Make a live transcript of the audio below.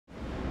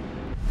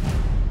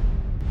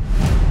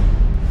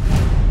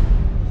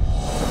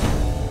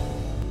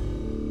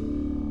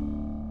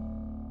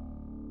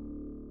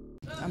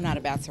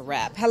about to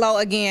rap. Hello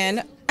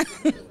again.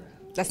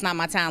 That's not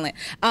my talent.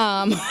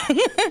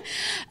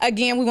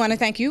 Again, we want to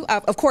thank you.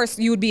 Of course,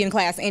 you would be in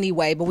class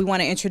anyway, but we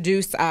want to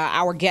introduce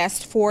our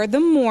guest for the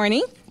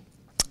morning.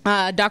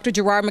 Dr.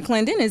 Garrard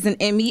McClendon is an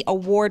Emmy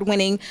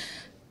award-winning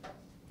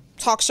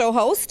talk show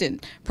host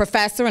and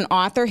professor and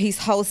author. He's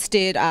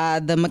hosted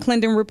the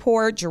McClendon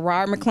Report,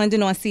 Garrard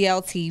McClendon on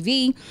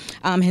CLTV,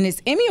 and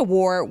his Emmy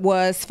Award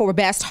was for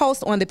Best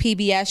Host on the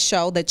PBS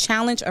show, The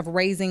Challenge of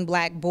Raising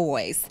Black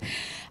Boys.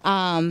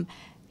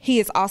 He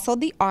is also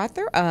the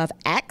author of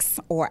Ask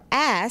or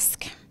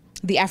Ask,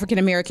 the African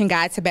American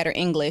Guide to Better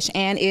English,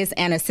 and is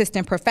an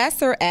assistant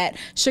professor at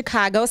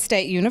Chicago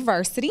State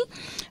University.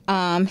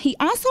 He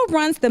also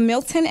runs the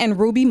Milton and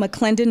Ruby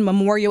McClendon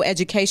Memorial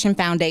Education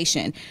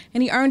Foundation,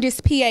 and he earned his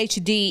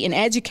PhD in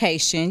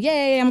education.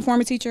 Yay, I'm a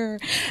former teacher.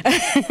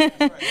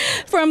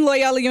 From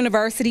Loyola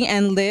University,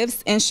 and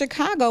lives in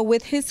Chicago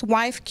with his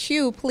wife,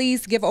 Q.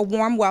 Please give a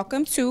warm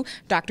welcome to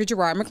Dr.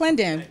 Garrard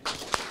McClendon.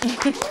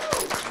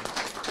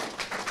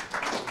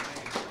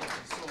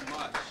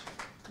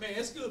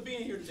 It's good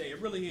being here today.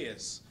 It really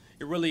is.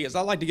 It really is.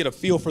 I like to get a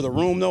feel for the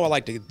room, though. I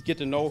like to get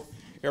to know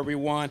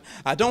everyone.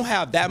 I don't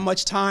have that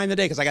much time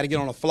today because I got to get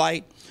on a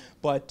flight,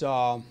 but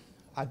I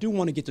do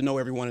want to get to know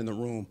everyone in the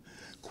room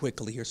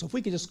quickly here. So if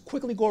we could just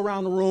quickly go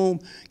around the room,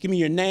 give me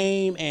your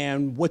name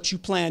and what you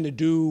plan to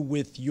do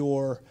with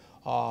your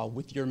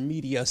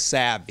media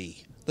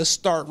savvy. Let's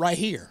start right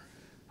here.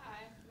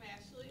 Hi, I'm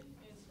Ashley,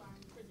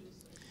 inspiring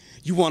producer.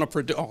 You want to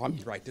produce? Oh, let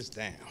me write this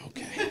down.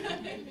 Okay.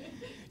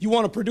 You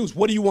want to produce?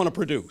 What do you want to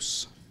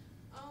produce?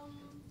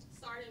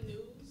 Starting news.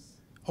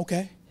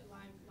 Okay. Live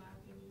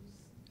news.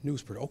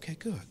 News producer. Okay,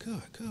 good.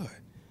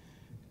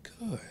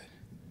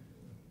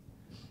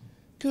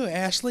 Good,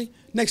 Ashley.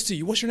 Next to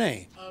you, what's your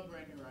name?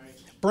 Brandon Wright.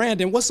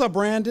 Brandon. What's up,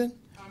 Brandon?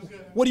 I'm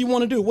good. What do you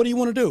want to do?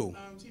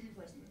 TV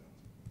personnel.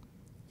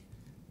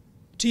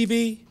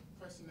 TV?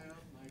 Personnel,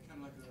 like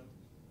kind of like a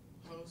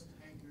host,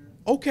 anchor.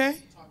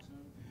 Okay. Talk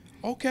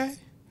show. Okay.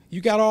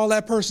 You got all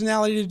that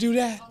personality to do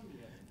that? Oh,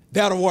 yeah.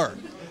 That'll work.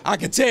 I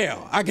can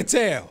tell.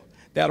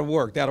 That'll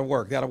work,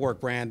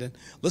 Brandon.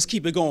 Let's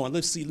keep it going.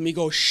 Let's see. Let me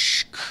go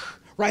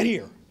right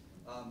here.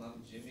 I'm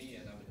Jimmy,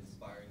 and I'm an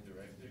inspiring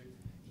director.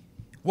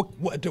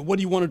 What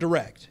do you want to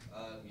direct?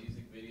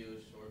 Music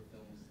videos, short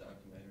films,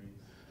 documentaries,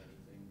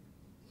 anything.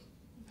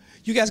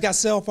 You guys got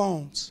cell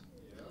phones?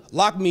 Yeah.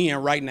 Lock me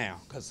in right now.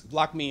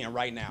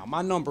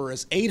 My number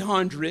is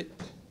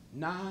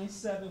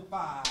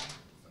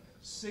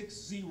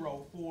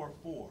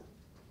 800-975-6044.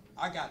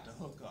 I got to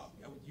hook up.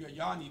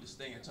 Y'all need to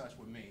stay in touch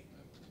with me.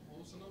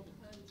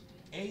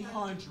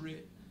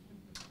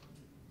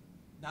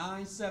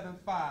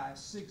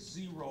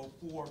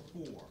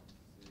 800-975-6044.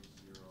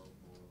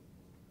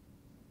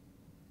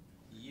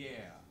 Yeah.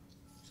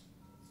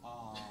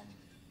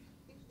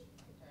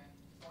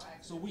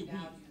 So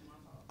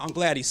I'm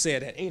glad he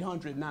said that.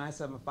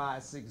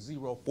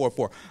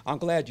 800-975-6044. I'm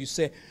glad you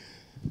said.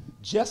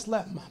 Just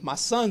left. My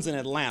son's in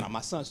Atlanta.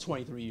 My son's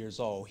 23 years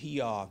old.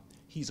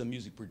 He's a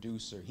music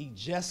producer. He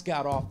just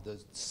got off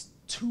the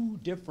 2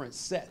 different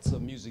sets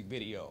of music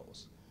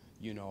videos.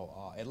 You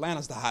know,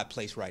 Atlanta's the hot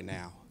place right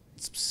now,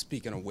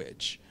 speaking of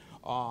which.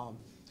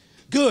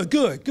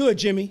 Good,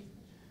 Jimmy.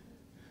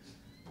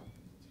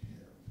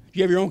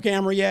 You have your own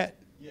camera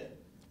yet? Yeah.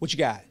 What you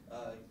got?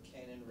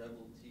 Canon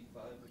Rebel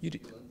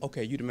T5.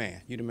 Okay, you the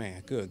man.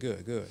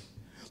 Good.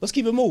 Let's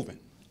keep it moving.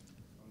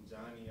 I'm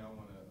Johnny. I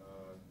want to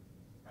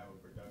have a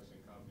production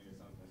company or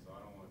something, so I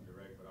don't want to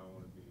direct, but I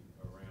want to be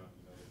around,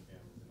 the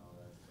cameras and all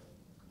that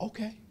stuff.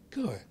 Okay,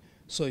 good.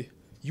 So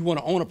you want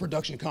to own a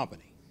production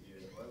company? Yeah,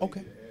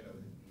 okay. The head of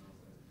it,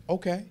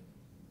 Okay.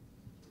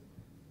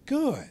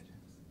 Good.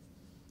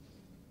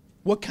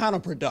 What kind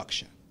of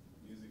production?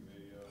 Music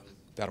videos.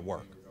 That'll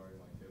work. Regarding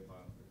like hip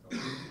hop, the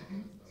culture,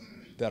 and all that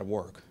stuff. That'll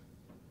work.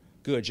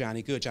 Good,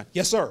 Johnny.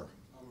 Yes, sir.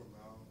 I'm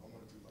around. I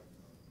want to do like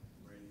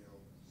radio,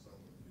 some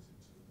with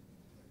music too, like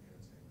entertainment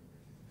radio.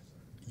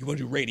 You want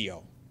to do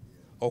radio?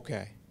 Yeah.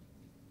 Okay.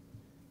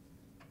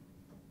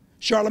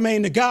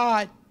 Charlemagne the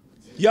God.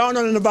 Y'all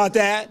know nothing about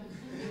that.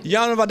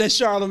 Y'all know about that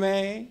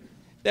Charlemagne,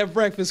 that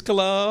Breakfast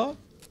Club.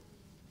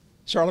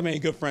 Charlemagne, a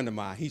good friend of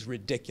mine. He's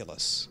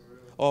ridiculous.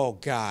 Oh,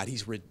 God,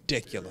 he's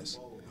ridiculous.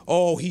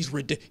 Oh,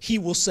 he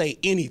will say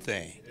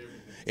anything.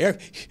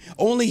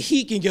 Only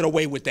he can get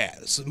away with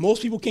that. So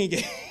most people can't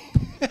get.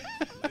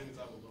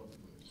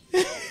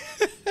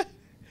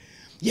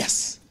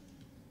 Yes.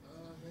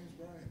 Name's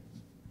Brian.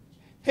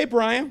 Hey,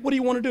 Brian, what do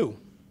you want to do?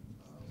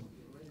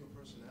 Radio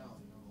personnel,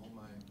 own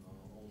my own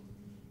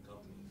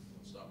company,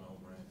 start my own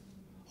brand.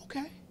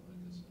 Okay.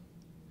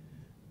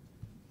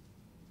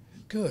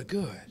 Good.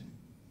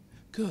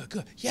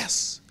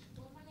 Yes.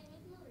 Well, my name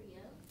is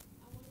Maria.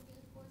 I want to be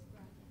a sports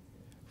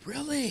broadcaster.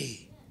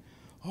 Really?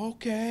 Yeah.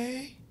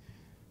 Okay.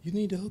 You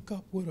need to hook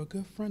up with a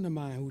good friend of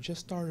mine who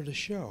just started a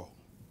show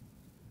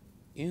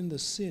in the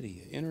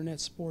city, an internet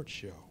sports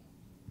show.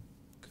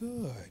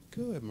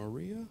 Good,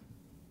 Maria.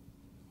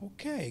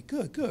 Okay,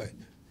 good.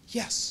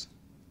 Yes.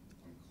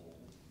 I'm Cole.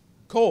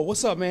 Cole,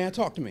 what's up, man?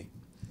 Talk to me.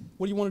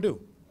 What do you want to do?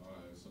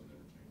 Something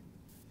entertaining.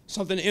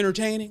 Something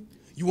entertaining?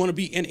 You want to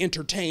be an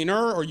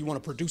entertainer or you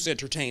want to produce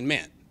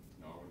entertainment?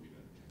 No, I want to be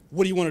that.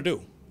 What do you want to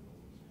do?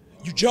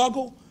 You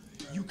juggle?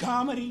 You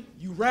comedy?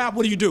 You rap?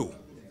 What do you do?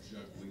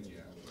 Juggling,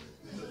 yeah.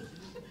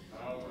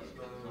 I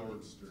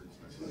want to start.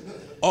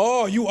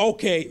 Oh, you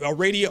okay?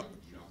 Radio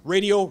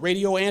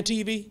and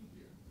TV?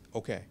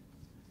 Okay.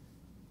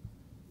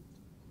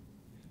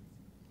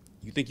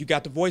 You think you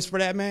got the voice for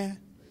that, man?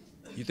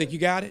 You think you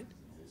got it?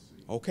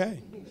 Okay.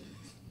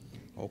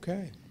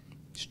 Okay.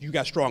 You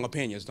got strong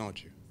opinions,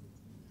 don't you?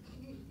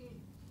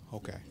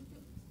 Okay.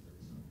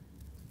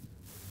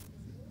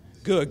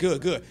 Good,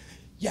 good, good.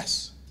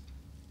 Yes.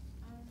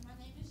 My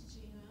name is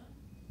Gina,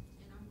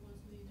 and I'm going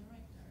to be a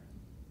director.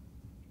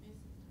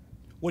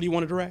 What do you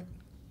want to direct?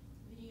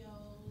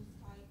 Videos,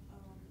 like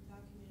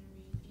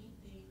documentaries,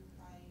 anything.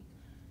 Like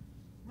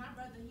my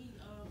brother, he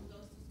goes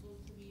to school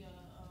to be a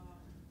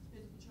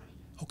physical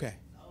trainer. Okay.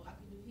 So I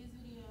can do his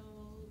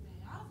videos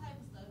and all type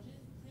of stuff.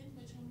 Just anything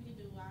what you want me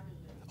to do, I'll do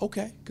it.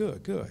 Okay,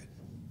 good, good.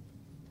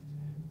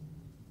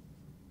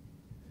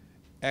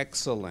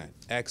 Excellent,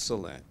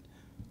 excellent.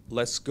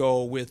 Let's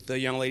go with the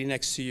young lady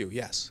next to you.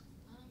 Yes.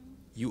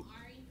 You,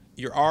 Ari.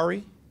 you're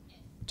Ari? Yes.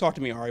 Talk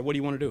to me, Ari. What do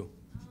you want to do?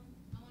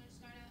 I want to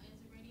start out as a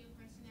radio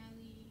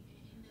personality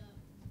and end up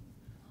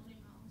owning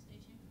my own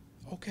station.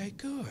 Okay,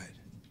 good.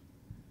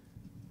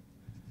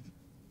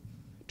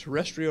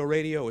 Terrestrial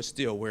radio is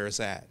still where it's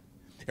at.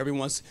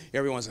 Everyone's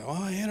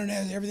oh,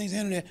 internet, everything's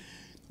internet.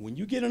 When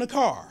you get in a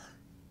car,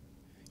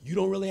 you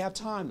don't really have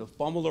time to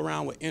fumble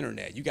around with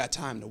internet. You got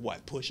time to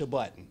what? Push a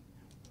button.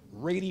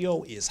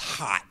 Radio is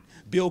hot.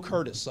 Bill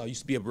Curtis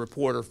used to be a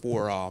reporter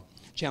for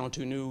Channel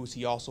 2 News.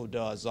 He also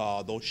does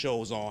those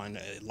shows on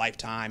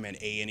Lifetime and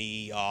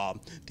A&E,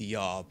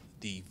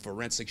 the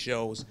forensic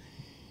shows.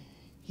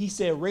 He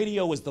said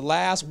radio is the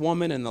last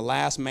woman and the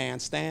last man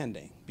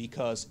standing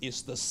because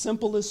it's the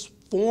simplest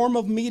form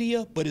of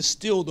media, but it's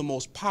still the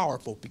most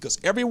powerful because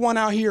everyone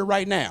out here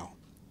right now,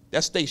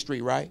 that's State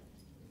Street, right?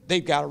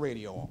 They've got a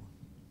radio on.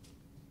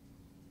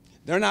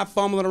 They're not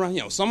fumbling around.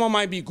 You know, someone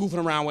might be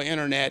goofing around with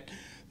internet.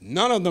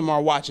 None of them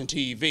are watching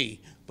TV,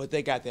 but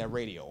they got that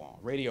radio on.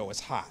 Radio is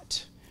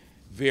hot.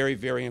 Very,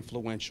 very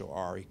influential,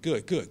 Ari.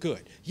 Good, good,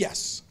 good.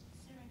 Yes.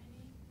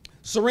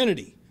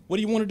 Serenity. What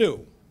do you want to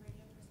do?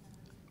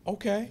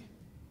 Okay.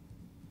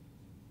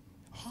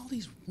 All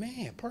these,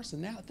 man,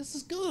 personality. This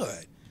is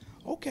good.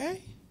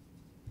 Okay.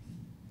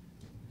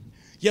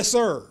 Yes,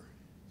 sir.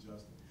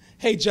 Justin,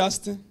 Hey,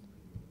 Justin.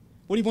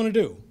 What do you want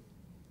to do?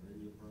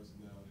 radio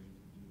personality,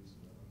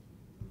 producer,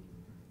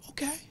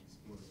 Okay.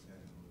 sports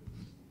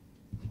analyst,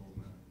 the whole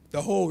nine.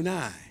 The whole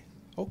 9.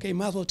 Okay,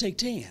 might as well take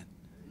 10.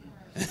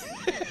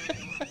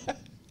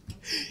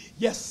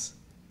 Yes.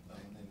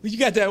 You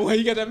got that one.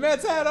 You got that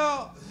Mets hat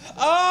on.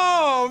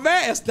 Oh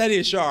man, that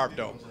is sharp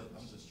though.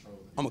 I'm just trolling.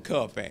 I'm a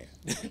Cub fan.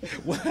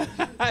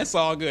 It's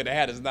all good. The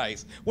hat is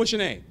nice. What's your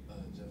name?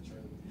 Jeff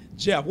Trailer.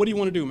 Jeff. What do you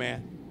want to do,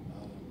 man?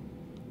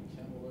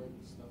 Camera work,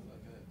 stuff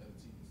like that, at a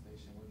TV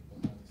station, work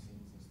behind the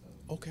scenes and stuff.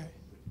 Okay.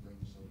 Bring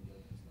the show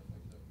together and stuff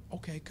like that.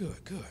 Okay.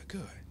 Good. Good.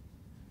 Good.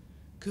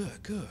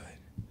 Good. Good.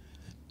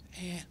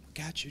 And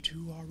got you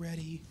two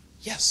already.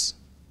 Yes.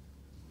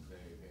 Dave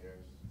Harris.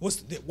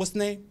 What's the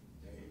name?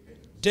 Dave Harris.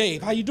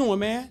 Dave. How you doing,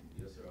 man?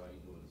 Yes, sir. How you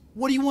doing?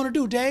 What do you want to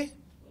do, Dave?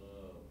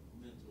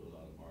 I'm into a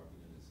lot of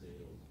marketing and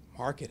sales.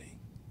 Marketing.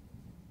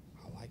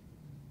 I like.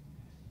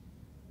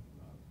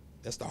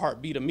 That's the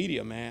heartbeat of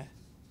media, man.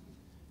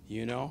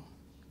 You know?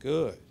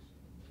 Good.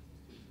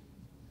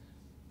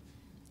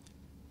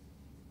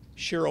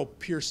 Cheryl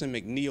Pearson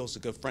McNeil's a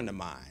good friend of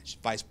mine. She's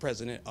Vice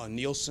President of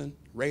Nielsen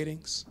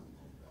Ratings.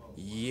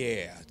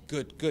 Yeah,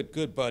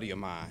 good buddy of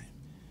mine.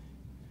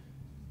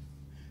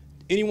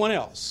 Anyone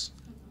else?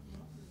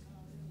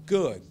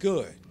 Good.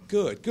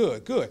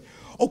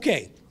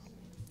 Okay,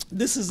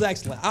 this is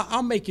excellent.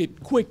 I'll make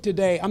it quick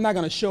today. I'm not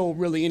going to show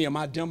really any of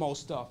my demo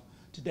stuff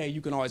today.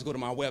 You can always go to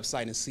my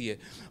website and see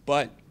it.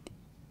 But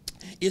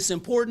it's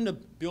important to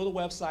build a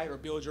website or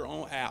build your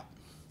own app,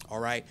 all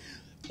right?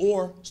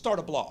 Or start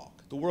a blog.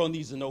 The world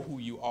needs to know who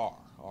you are,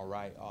 all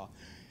right?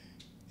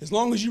 As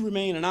long as you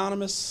remain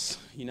anonymous,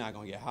 you're not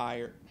going to get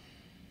hired.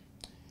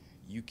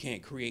 You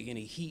can't create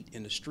any heat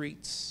in the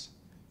streets.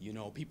 You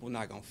know, people are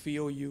not going to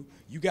feel you.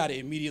 You got to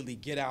immediately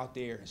get out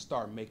there and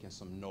start making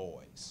some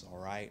noise, all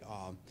right?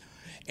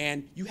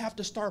 And you have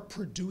to start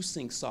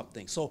producing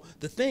something. So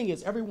the thing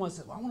is, everyone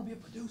says, well, I want to be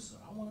a producer.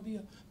 I want to be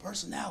a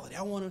personality.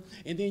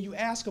 And then you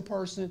ask a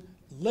person,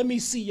 let me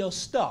see your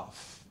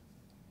stuff.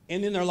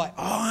 And then they're like,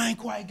 oh, I ain't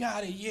quite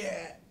got it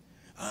yet.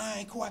 I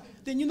ain't quite.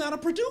 Then you're not a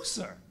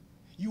producer.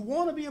 You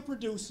want to be a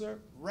producer,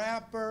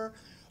 rapper,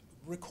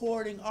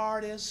 recording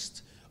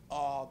artist,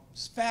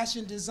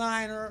 fashion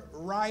designer,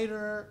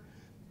 writer,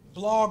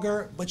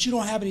 blogger, but you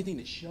don't have anything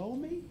to show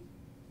me?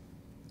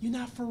 You're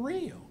not for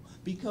real.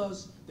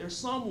 Because there's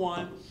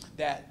someone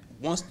that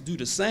wants to do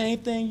the same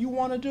thing you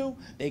want to do.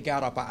 They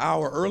got up an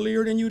hour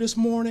earlier than you this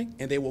morning,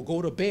 and they will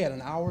go to bed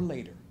an hour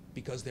later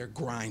because they're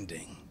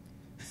grinding.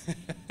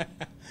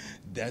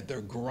 That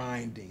they're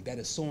grinding. That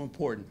is so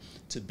important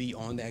to be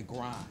on that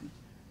grind.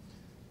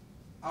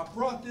 I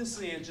brought this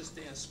in just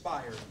to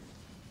inspire you.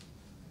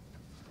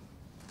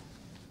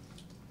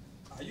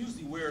 I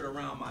usually wear it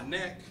around my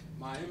neck,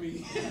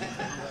 Miami.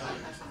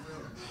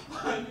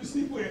 I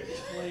usually wear it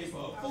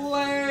Flavor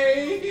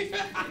Flav.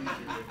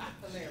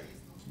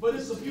 But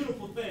it's a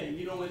beautiful thing,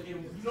 you know, and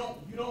you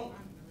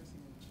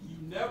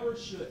never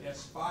should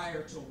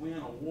aspire to win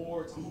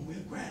awards. I'm gonna win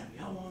a Grammy.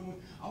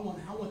 I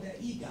want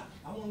that EGOT.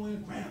 I want to win a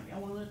Grammy. I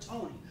want to win a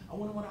Tony. I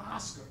want to win an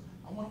Oscar.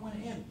 I want to win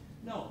an Emmy.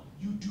 No,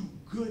 you do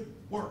good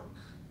work.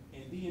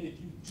 And then if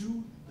you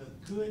do the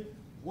good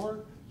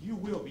work, you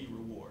will be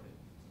rewarded.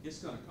 It's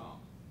gonna come.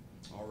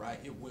 All right,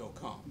 it will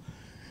come.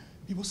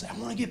 People say, I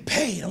want to get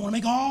paid. I want to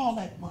make all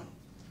that money.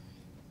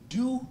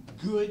 Do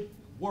good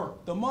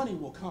work. The money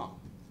will come.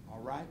 All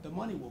right, the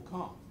money will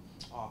come.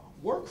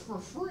 Work for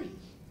free.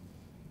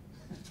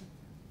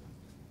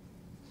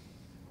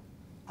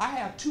 I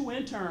have 2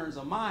 interns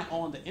of mine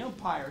on the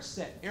Empire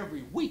set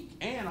every week,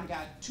 and I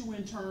got 2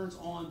 interns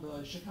on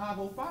the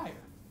Chicago Fire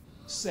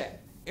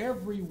set.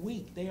 Every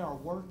week they are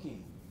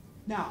working.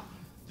 Now,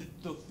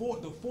 the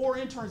four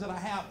interns that I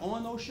have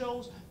on those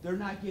shows, they're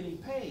not getting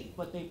paid,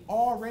 but they've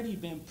already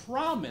been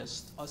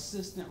promised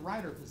assistant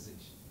writer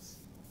positions.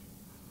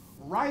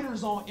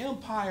 Writers on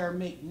Empire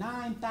make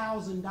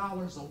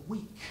 $9,000 a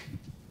week.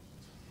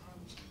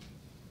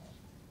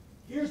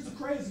 Here's the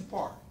crazy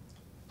part.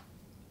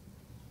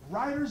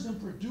 Writers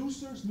and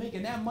producers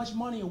making that much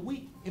money a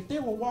week, if they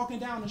were walking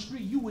down the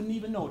street, you wouldn't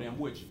even know them,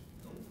 would you?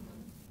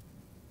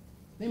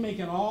 They're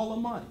making all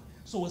the money.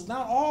 So it's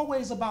not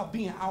always about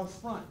being out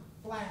front,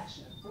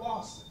 flashing,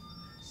 flossing.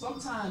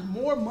 Sometimes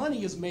more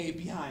money is made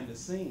behind the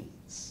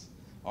scenes.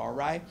 All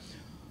right?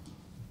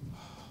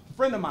 A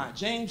friend of mine,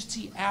 James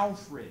T.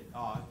 Alfred,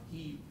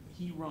 he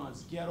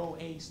runs Ghetto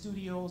A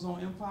Studios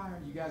on Empire.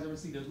 You guys ever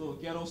see this little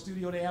ghetto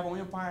studio they have on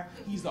Empire?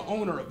 He's the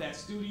owner of that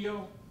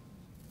studio.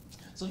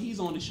 So he's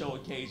on the show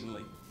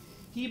occasionally.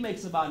 He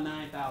makes about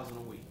 $9,000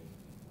 a week.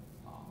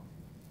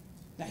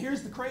 Now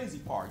here's the crazy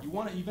part. You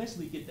want to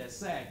eventually get that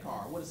SAG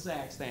card. What does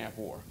SAG stand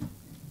for?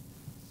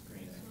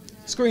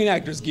 Screen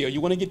Actors Guild.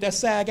 You want to get that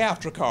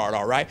SAG-AFTRA card,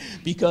 all right?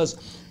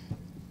 Because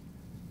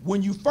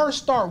when you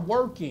first start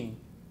working,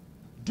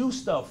 do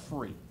stuff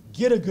free.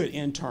 Get a good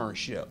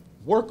internship.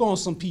 Work on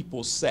some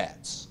people's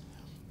sets.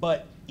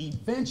 But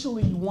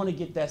eventually you want to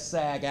get that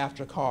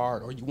SAG-AFTRA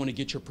card, or you want to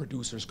get your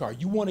producer's card.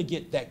 You want to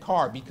get that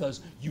card because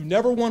you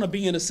never want to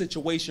be in a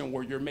situation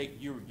where you're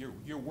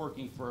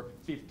working for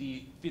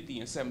 $50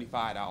 and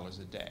 $75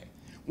 a day.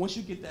 Once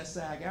you get that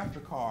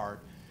SAG-AFTRA card,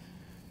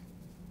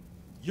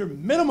 your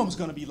minimum's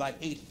going to be like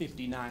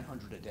 $850,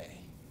 $900 a day,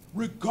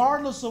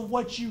 regardless of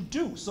what you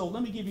do. So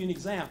let me give you an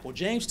example.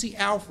 James T.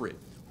 Alfred,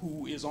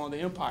 who is on the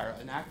Empire,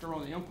 an actor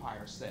on the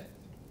Empire set,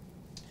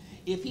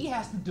 if he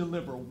has to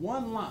deliver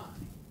one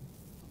line,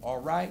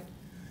 all right,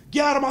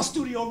 get out of my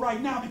studio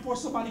right now before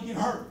somebody get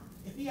hurt.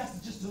 If he has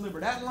to just deliver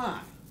that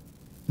line,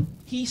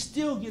 he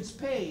still gets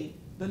paid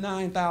the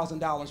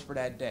 $9,000 for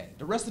that day.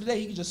 The rest of the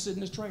day, he can just sit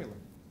in his trailer.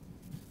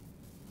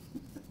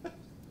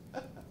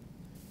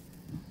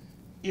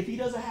 If he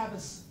doesn't have a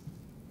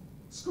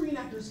Screen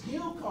Actors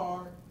Guild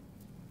card,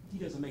 he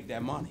doesn't make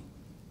that money,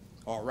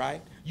 all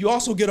right? You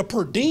also get a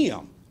per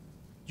diem.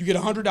 You get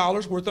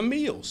 $100 worth of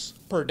meals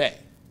per day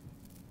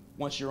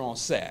once you're on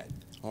set,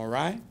 all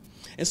right?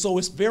 And so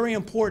it's very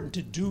important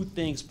to do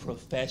things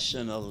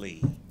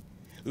professionally.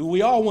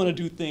 We all want to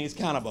do things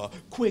kind of a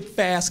quick,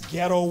 fast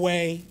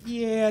getaway.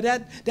 Yeah,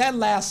 that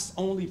lasts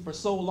only for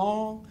so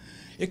long.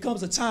 It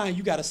comes a time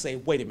you got to say,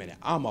 wait a minute,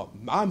 I'm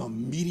a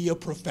media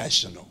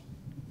professional,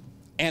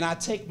 and I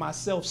take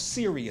myself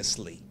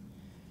seriously.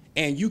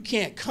 And you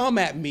can't come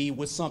at me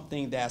with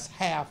something that's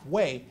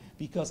halfway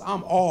because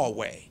I'm all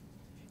way.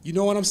 You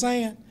know what I'm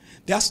saying?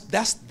 That's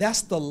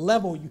the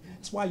level.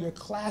 That's why your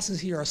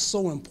classes here are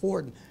so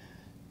important.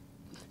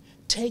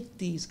 Take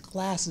these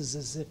classes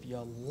as if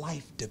your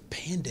life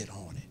depended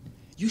on it.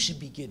 You should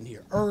be getting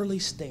here early,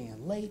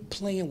 staying late,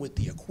 playing with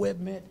the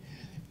equipment,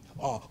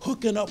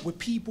 hooking up with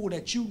people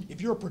that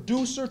if you're a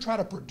producer, try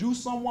to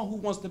produce someone who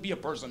wants to be a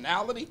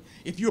personality.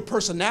 If you're a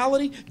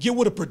personality, get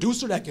with a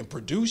producer that can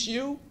produce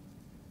you.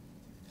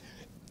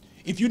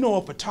 If you know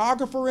a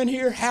photographer in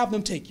here, have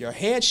them take your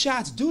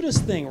headshots. Do this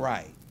thing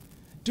right.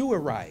 Do it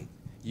right,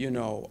 you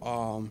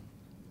know.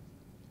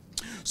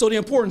 So the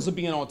importance of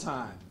being on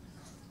time.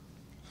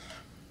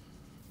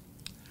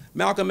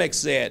 Malcolm X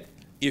said,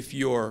 if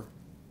you're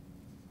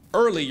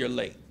early, you're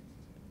late.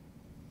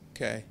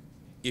 Okay?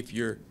 He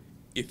said,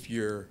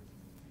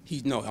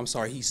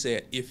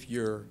 if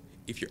you're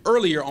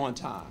early, you're on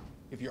time.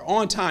 If you're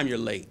on time, you're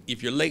late.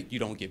 If you're late, you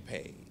don't get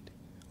paid.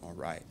 All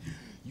right?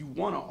 You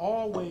want to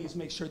always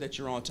make sure that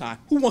you're on time.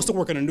 Who wants to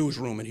work in a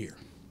newsroom in here?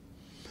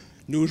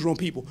 Newsroom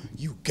people,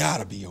 you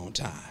gotta be on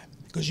time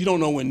because you don't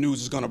know when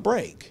news is gonna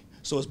break.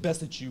 So it's best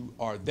that you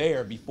are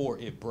there before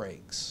it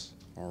breaks.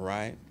 All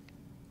right?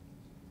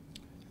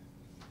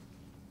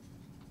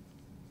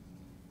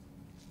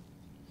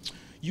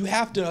 You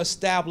have to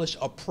establish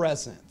a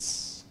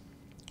presence.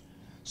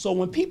 So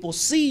when people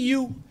see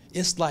you,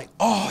 it's like,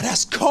 oh,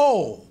 that's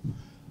Cole.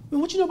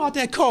 "Man, what you know about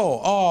that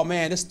Cole?" "Oh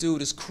man, this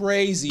dude is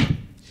crazy.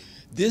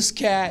 This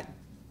cat,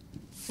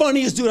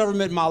 funniest dude I ever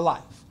met in my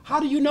life." "How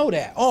do you know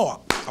that?"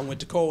 "Oh, I went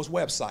to Cole's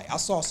website. I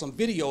saw some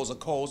videos of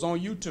Cole's on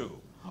YouTube."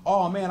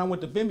 "Oh man, I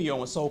went to Vimeo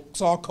and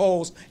saw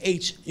Cole's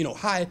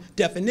high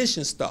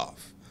definition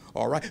stuff."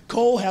 "All right,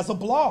 Cole has a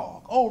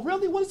blog." "Oh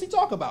really? What does he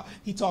talk about?"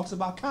 "He talks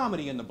about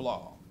comedy in the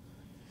blog."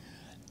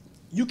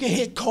 You can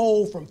hit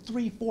Cole from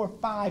 3, 4,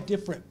 5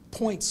 different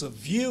points of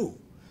view.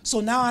 So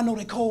now I know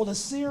that Cole is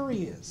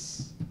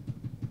serious.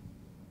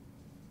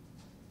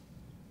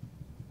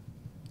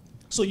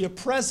 So your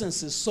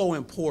presence is so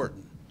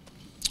important.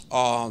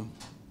 I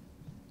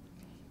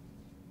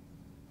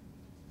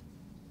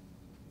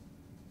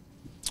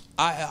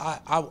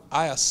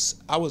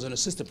was an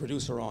assistant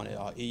producer on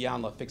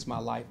Iyanla Fix My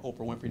Life,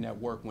 Oprah Winfrey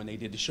Network, when they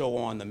did the show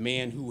on the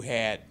man who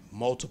had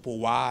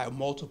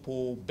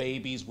multiple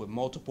babies with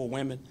multiple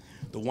women.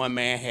 The one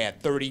man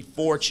had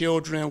 34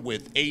 children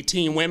with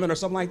 18 women or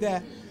something like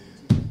that.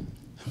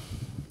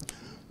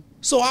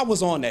 So I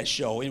was on that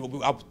show,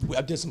 and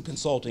I did some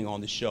consulting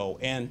on the show,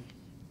 and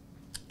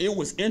it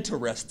was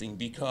interesting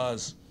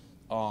because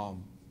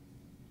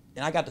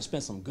and I got to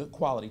spend some good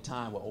quality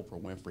time with Oprah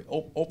Winfrey.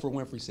 Oprah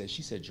Winfrey said,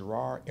 she said,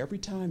 "Gerard, every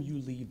time you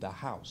leave the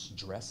house,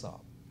 dress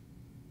up."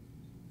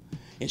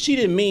 And she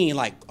didn't mean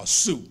like a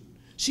suit.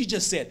 She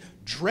just said,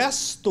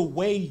 dress the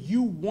way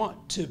you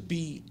want to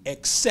be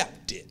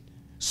accepted.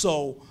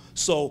 So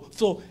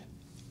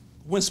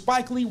when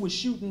Spike Lee was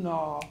shooting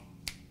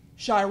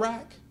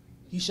Chirac,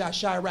 he shot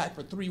Chirac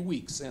for 3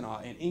 weeks in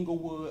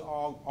Inglewood,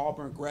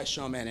 Auburn,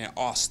 Gresham, and in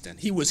Austin.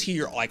 He was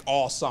here like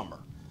all summer.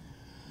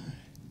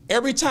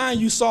 Every time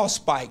you saw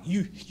Spike,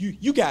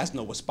 you guys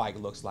know what Spike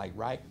looks like,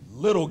 right?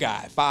 Little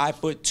guy,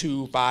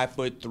 5'2",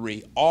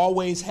 5'3",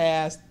 always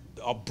has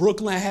a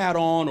Brooklyn hat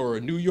on or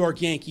a New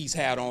York Yankees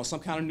hat on, some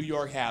kind of New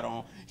York hat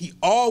on. He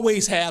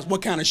always has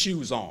what kind of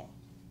shoes on?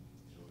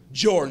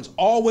 Jordans.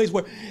 Always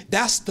wear.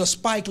 That's the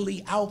Spike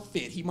Lee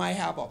outfit. He might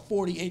have a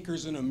 40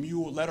 acres and a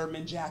mule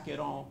Letterman jacket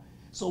on.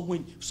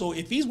 So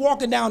if he's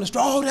walking down the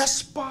street, "Oh, that's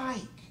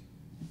Spike."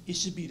 It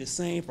should be the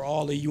same for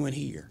all of you in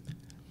here.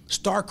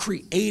 Start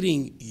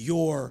creating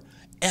your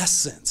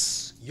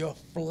essence, your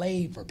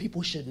flavor.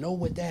 People should know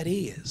what that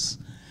is.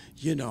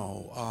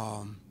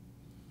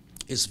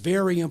 It's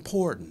very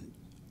important.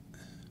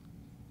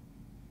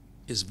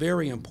 It's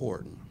very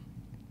important.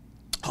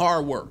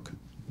 Hard work.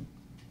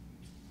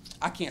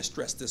 I can't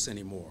stress this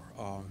anymore.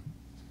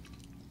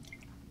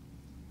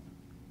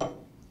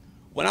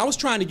 When I was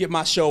trying to get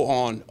my show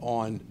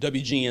on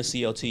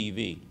WGNCL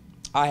TV,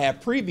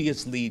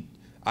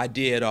 I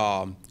did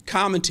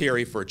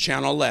commentary for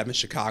Channel 11,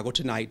 Chicago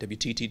Tonight,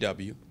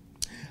 WTTW.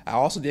 I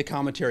also did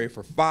commentary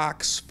for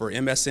Fox, for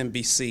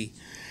MSNBC,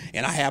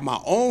 and I had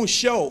my own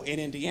show in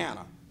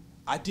Indiana.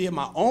 I did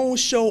my own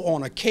show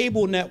on a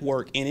cable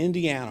network in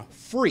Indiana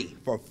free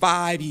for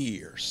 5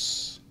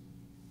 years.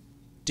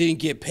 Didn't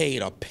get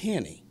paid a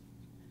penny.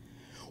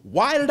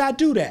 Why did I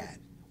do that?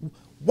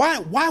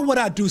 Why would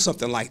I do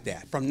something like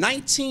that? From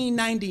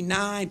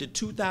 1999 to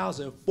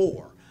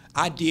 2004,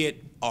 I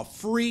did a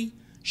free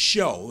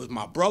show with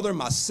my brother,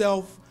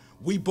 myself.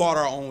 We bought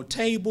our own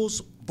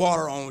tables, bought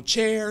our own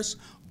chairs,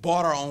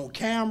 bought our own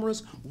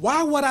cameras.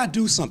 Why would I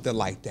do something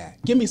like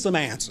that? Give me some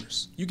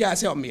answers. You guys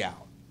help me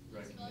out.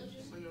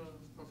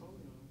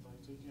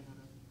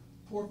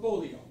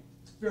 Portfolio.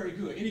 Very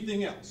good.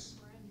 Anything else?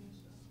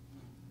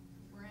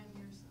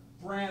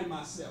 Brand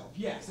myself.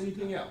 Yes.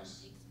 Anything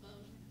else?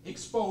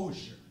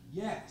 Exposure.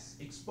 Yes.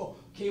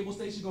 Cable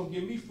station gonna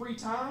give me free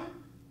time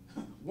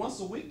once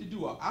a week to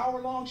do an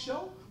hour-long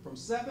show from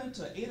 7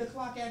 to 8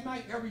 o'clock at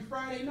night every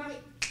Friday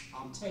night.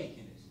 I'm taking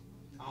it.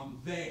 I'm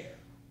there.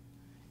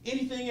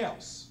 Anything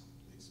else?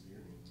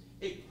 Experience.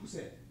 Who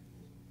said it?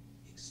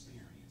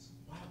 Experience.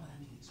 Why would I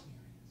need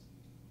experience?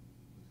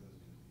 Because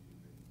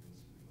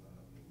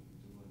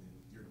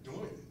you're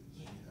doing it.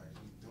 Yeah. You're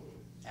actually doing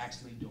it.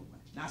 Actually doing it.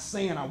 Not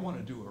saying I want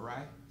to do it,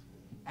 right?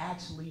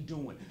 Actually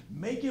doing it.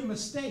 Making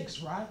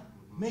mistakes, right?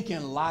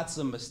 Making lots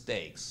of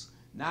mistakes.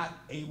 Not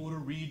able to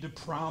read the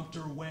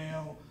prompter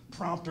well.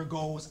 Prompter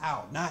goes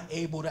out. Not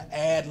able to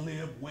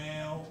ad-lib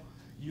well.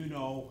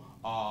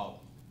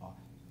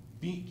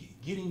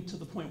 Getting to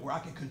the point where I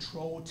can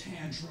control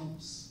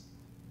tantrums.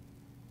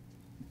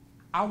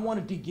 I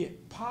wanted to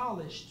get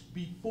polished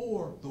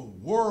before the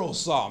world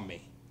saw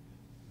me.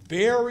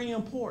 Very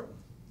important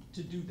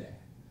to do that.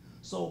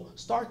 So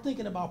start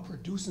thinking about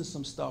producing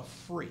some stuff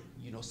free.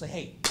 Say,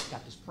 hey,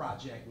 got this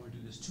project, we're gonna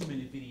do this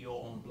 2-minute video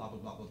on blah, blah,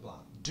 blah, blah, blah.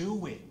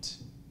 Do it.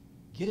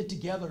 Get it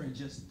together and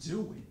just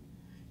do it.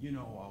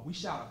 We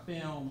shot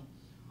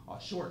a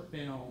short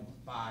film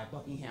by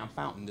Buckingham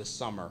Fountain this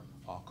summer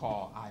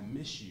called I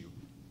Miss You.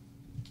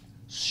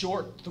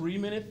 Short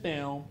 3-minute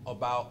film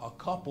about a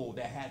couple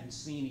that hadn't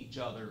seen each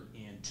other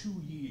in 2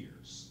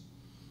 years.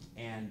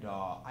 And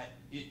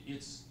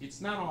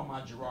it's not on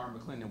my Garrard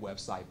McClendon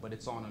website, but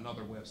it's on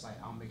another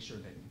website. I'll make sure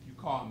that if you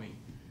call me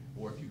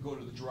or if you go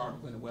to the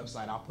Garrard McClendon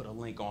website, I'll put a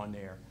link on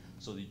there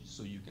so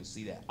you can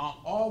see that. I'm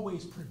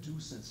always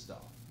producing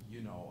stuff,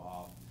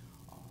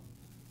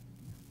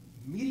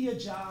 Media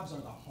jobs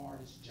are the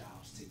hardest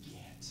jobs to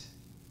get.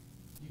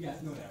 You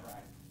guys know that,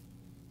 right?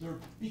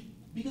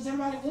 Because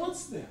everybody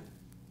wants them.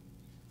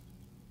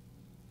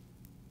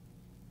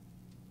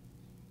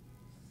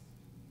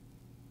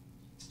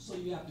 So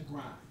you have to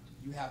grind.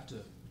 You have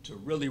to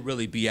really,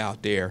 really be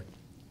out there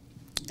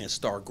and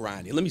start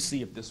grinding. Let me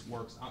see if this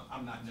works.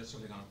 I'm not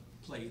necessarily going to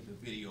play the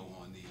video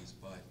on these,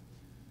 but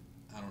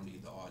I don't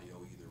need the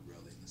audio either,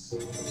 really. Let's see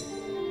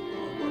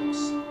how it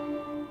works.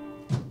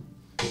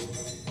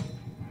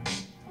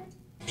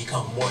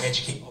 Become more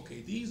educated.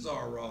 Okay, these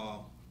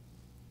are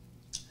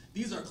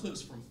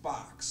clips from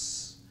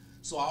Fox.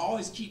 So I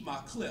always keep my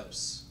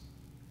clips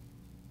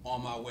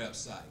on my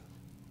website.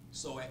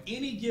 So at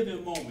any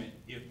given moment,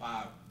 if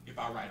I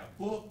write a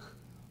book,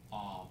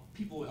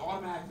 people would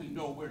automatically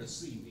know where to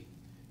see me.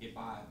 If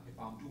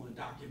I'm doing a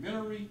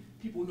documentary,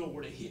 people know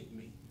where to hit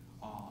me.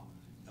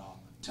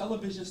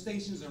 Television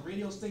stations and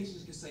radio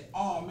stations can say,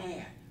 "Oh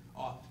man,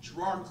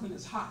 Garrard McClendon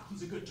is hot.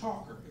 He's a good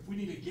talker. If we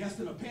need a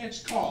guest in a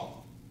pinch, call him."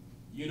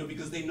 You know,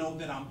 because they know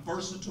that I'm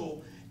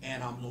versatile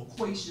and I'm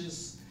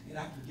loquacious and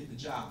I can get the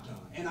job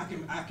done. And I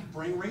can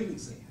bring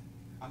ratings in.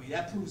 I mean,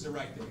 that proves it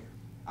right there.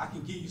 I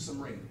can give you some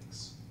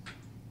ratings.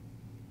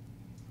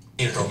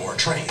 Or more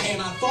training. And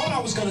I thought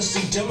I was going to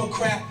see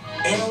Democrat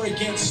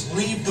arrogance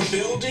leave the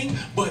building,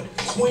 but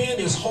Quinn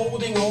is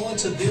holding on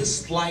to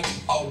this like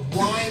a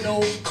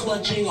rhino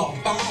clutching a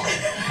ball.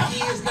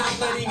 He is not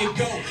letting it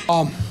go.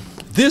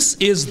 This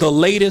is the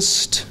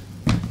latest.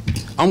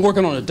 I'm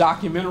working on a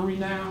documentary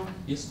now.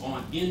 It's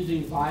on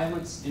ending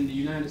violence in the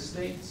United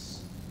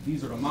States.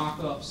 These are the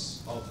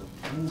mock-ups of the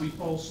movie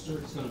poster.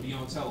 It's going to be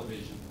on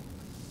television.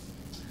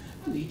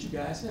 I need you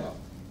guys' help.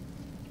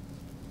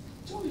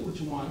 Tell me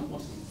which one.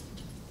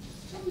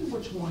 Tell me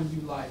which one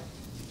you like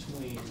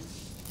between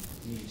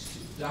these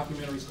two. The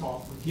documentary is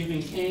called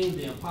Forgiving Cain,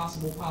 The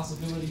Impossible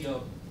Possibility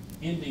of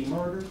Ending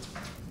Murder.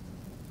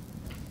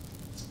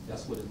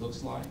 That's what it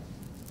looks like.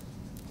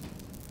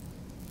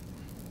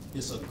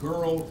 It's a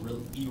girl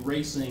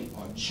erasing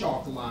a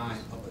chalk line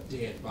of a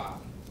dead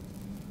body.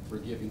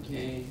 Forgiving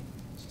Cain.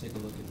 Let's take a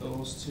look at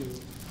those two. And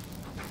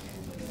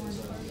those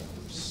are the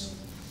others.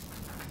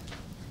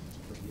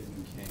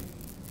 Forgiving Cain.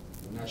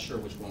 We're not sure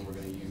which one we're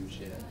going to use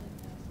yet.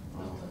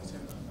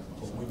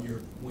 But when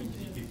you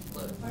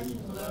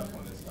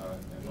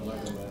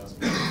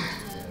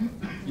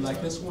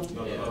like this one?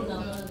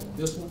 Yeah.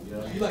 This one?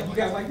 Yeah. You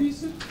guys like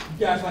these two? You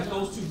guys like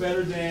those two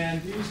better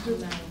than these two?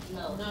 No,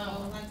 I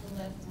like the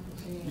left one.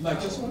 You like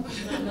this one?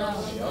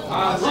 No.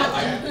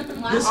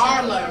 This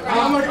Our left.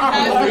 I'm like,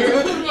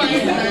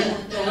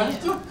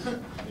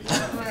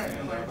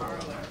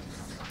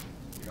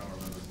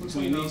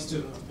 between these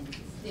two.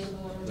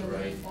 The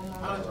right.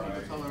 I like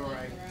the color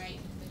right. Right,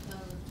 the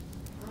color.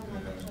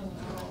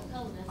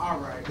 All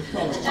right.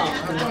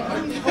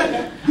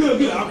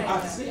 Good.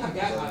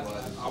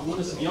 I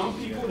want some young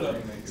people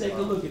to take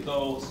a look at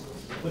those.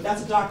 But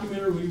that's a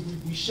documentary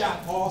we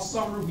shot all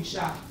summer. We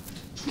shot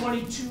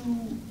 22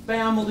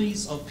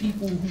 families of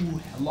people who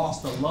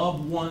lost a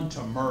loved one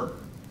to murder.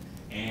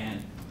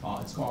 And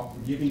it's called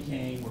Forgiving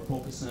Cain. We're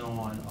focusing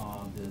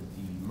on the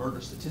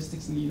murder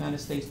statistics in the United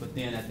States, but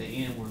then at the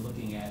end we're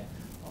looking at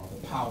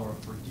the power of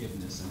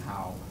forgiveness and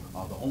how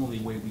the only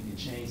way we can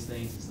change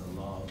things is to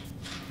love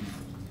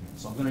people.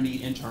 So I'm going to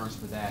need interns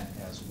for that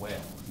as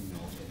well. You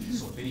know,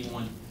 so if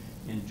anyone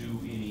can do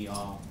any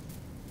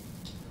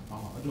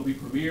Adobe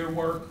Premiere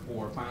work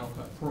or Final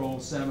Cut Pro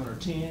 7 or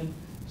 10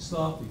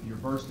 stuff, if you're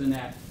versed in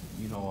that,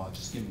 you know,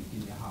 just give me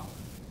a holler.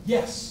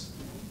 Yes.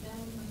 That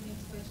was my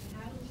next question.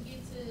 How do we get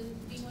to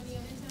be one of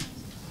your interns?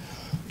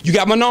 You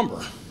got my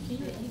number.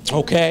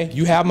 Okay,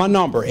 you have my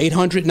number,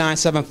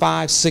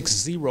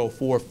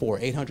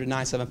 800-975-6044,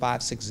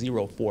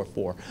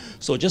 800-975-6044.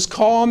 So just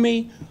call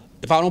me.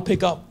 If I don't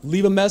pick up,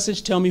 leave a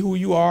message, tell me who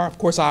you are. Of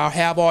course, I'll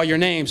have all your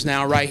names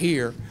now right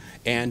here,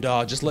 and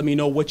just let me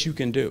know what you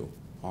can do,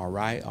 all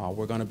right?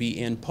 We're going to be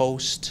in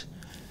post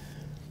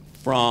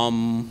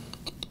from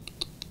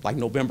like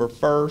November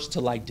 1st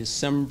to like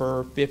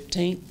December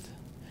 15th.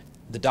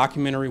 The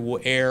documentary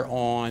will air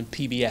on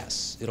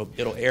PBS.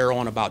 It'll air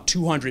on about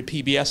 200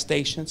 PBS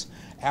stations.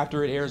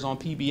 After it airs on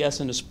PBS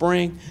in the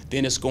spring,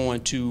 then it's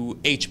going to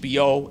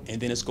HBO,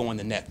 and then it's going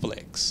to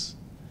Netflix.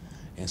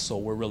 And so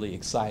we're really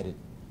excited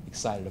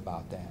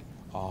about that.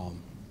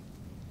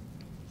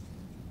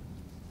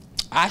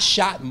 I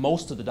shot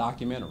most of the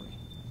documentary.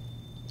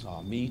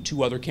 Me,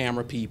 2 other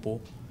camera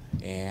people,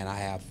 and I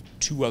have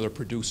 2 other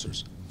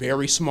producers.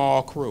 Very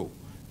small crew.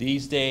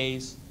 These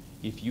days,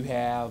 if you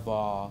have,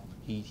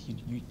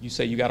 you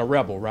say you got a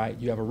Rebel, right?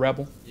 You have a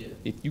Rebel? Yeah.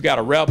 If you got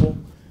a Rebel,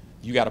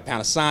 you got a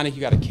Panasonic,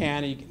 you got a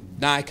Canon,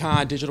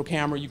 Nikon digital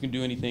camera, you can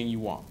do anything you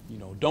want. You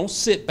know, don't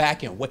sit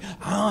back and wait.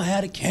 I don't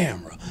have a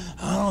camera.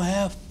 I don't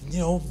have, you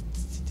know,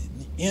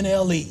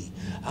 NLE.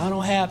 I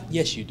don't have,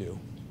 yes you do.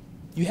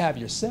 You have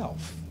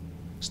yourself.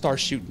 Start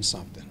shooting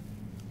something,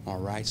 all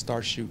right?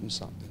 Start shooting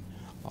something.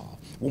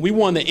 When we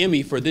won the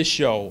Emmy for this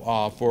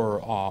show,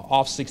 for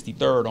Off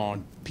 63rd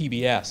on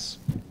PBS,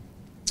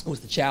 it was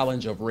the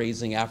challenge of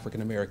raising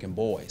African-American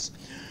boys.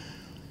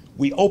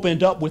 we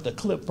opened up with a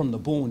clip from the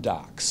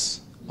Boondocks.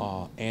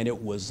 And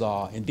it was,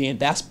 and then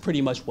that's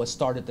pretty much what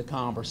started the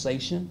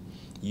conversation,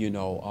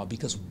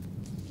 because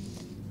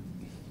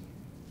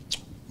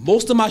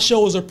most of my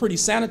shows are pretty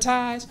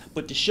sanitized,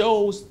 but the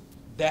shows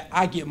that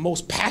I get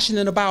most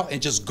passionate about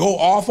and just go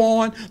off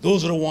on,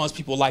 those are the ones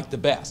people like the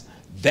best.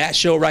 That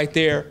show right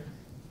there,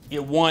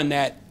 it won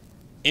that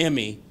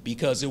Emmy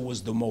because it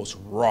was the most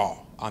raw.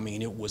 I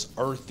mean, it was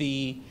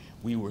earthy,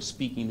 we were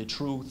speaking the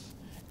truth,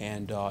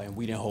 and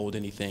we didn't hold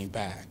anything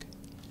back,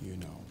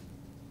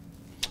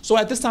 So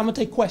at this time, I'm gonna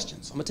take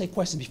questions. I'm gonna take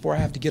questions before I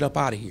have to get up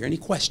out of here. Any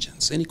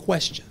questions? Any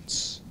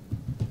questions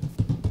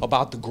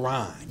about the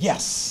grind?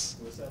 Yes?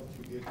 What's up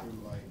if you get through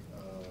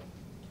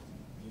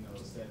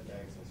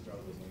setbacks and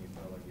struggles when you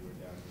felt like you were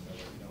down,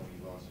 when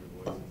you lost your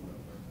voice and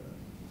stuff like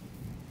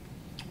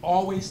that?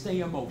 Always stay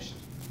emotional.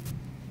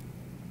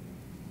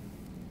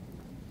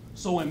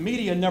 So in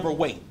media, never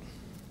wait.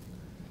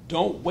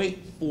 Don't wait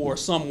for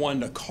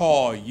someone to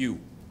call you.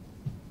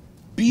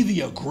 Be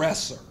the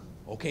aggressor,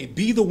 okay?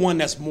 Be the one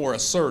that's more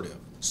assertive.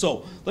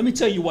 So let me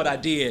tell you what I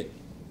did.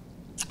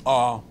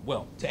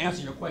 Well, to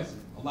answer your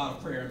question, a lot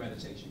of prayer and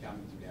meditation got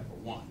me through that for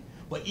one.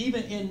 But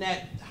even in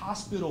that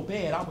hospital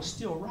bed, I was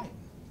still writing.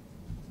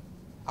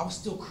 I was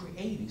still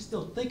creating,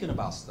 still thinking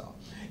about stuff.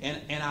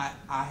 And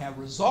I have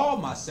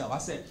resolved myself. I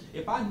said,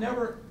 if I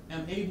never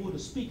am able to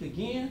speak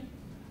again,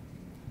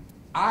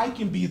 I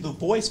can be the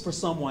voice for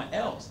someone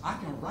else. I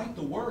can write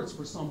the words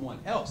for someone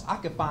else. I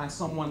can find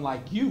someone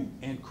like you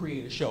and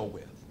create a show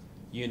with,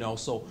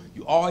 So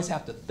you always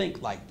have to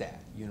think like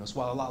that, That's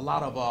why a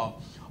lot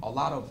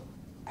of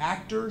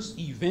actors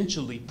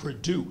eventually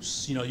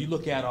produce. You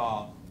look at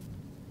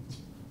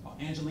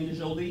Angelina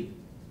Jolie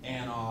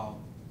and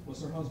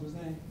what's her husband's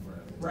name?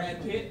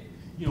 Brad Pitt.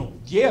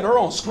 Yeah, they're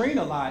on screen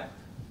a lot,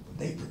 but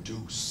they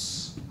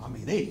produce. I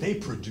mean, they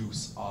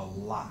produce a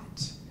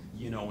lot.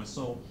 And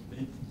so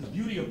the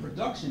beauty of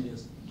production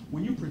is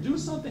when you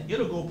produce something,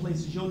 it'll go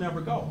places you'll never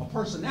go. A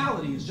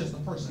personality is just a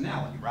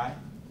personality, right?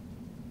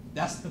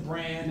 That's the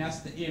brand,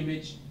 that's the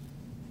image.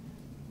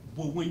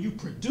 But when you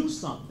produce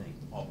something,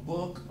 a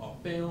book, a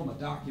film, a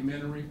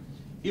documentary,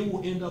 it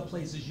will end up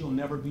places you'll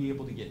never be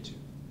able to get to,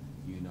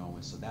 and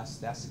so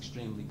that's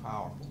extremely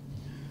powerful.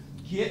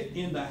 Get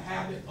in the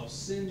habit of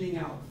sending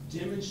out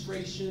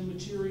demonstration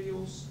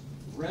materials,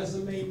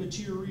 resume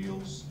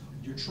materials,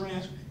 your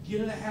transcript. Get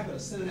in the habit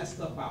of sending that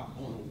stuff out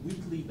on a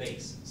weekly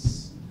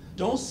basis.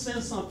 Don't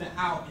send something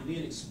out and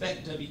then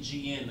expect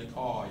WGN to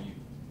call you.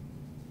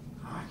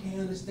 I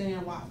can't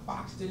understand why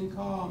Fox didn't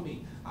call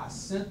me. I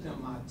sent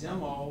them my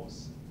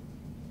demos.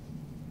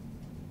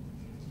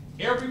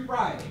 Every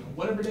Friday, or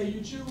whatever day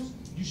you choose,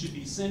 you should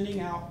be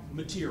sending out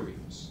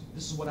materials.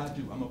 This is what I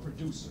do. I'm a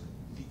producer.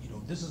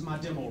 This is my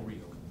demo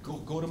reel.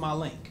 Go to my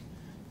link.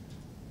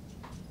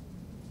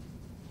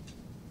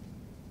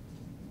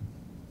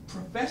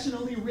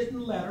 Professionally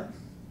written letter.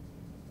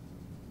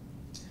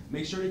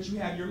 Make sure that you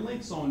have your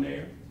links on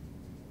there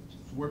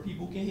where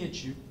people can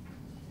hit you.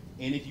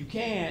 And if you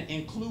can,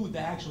 include the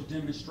actual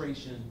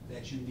demonstration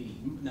that you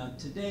need. Now,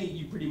 today,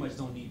 you pretty much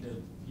don't need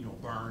to,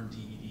 burn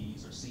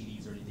DVDs or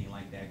CDs or anything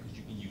like that because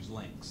you can use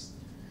links.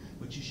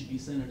 But you should be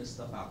sending this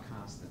stuff out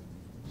constantly.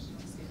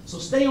 So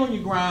stay on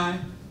your grind.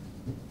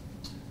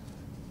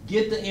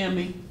 Get the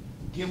Emmy.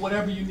 Get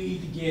whatever you need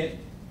to get.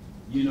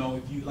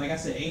 If you, like I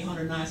said,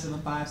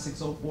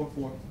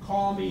 800-975-6044,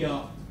 call me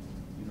up.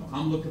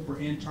 I'm looking for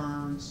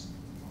interns.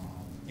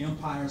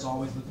 Empire's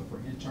always looking for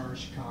interns.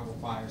 Chicago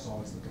Fire's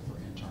always looking for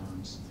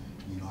interns.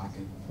 I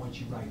can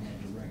point you right in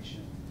that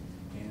direction.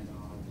 And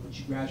once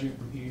you graduate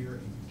from here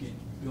and you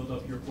build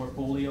up your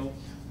portfolio,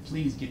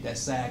 please get that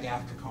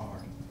SAG-AFTRA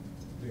card.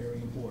 Very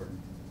important.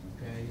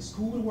 Okay, it's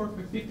cool to work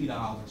for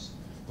 $50,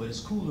 but it's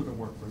cooler to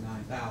work for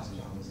 $9,000 a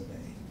day.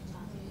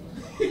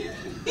 You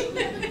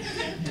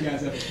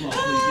guys have a plum,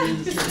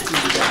 please.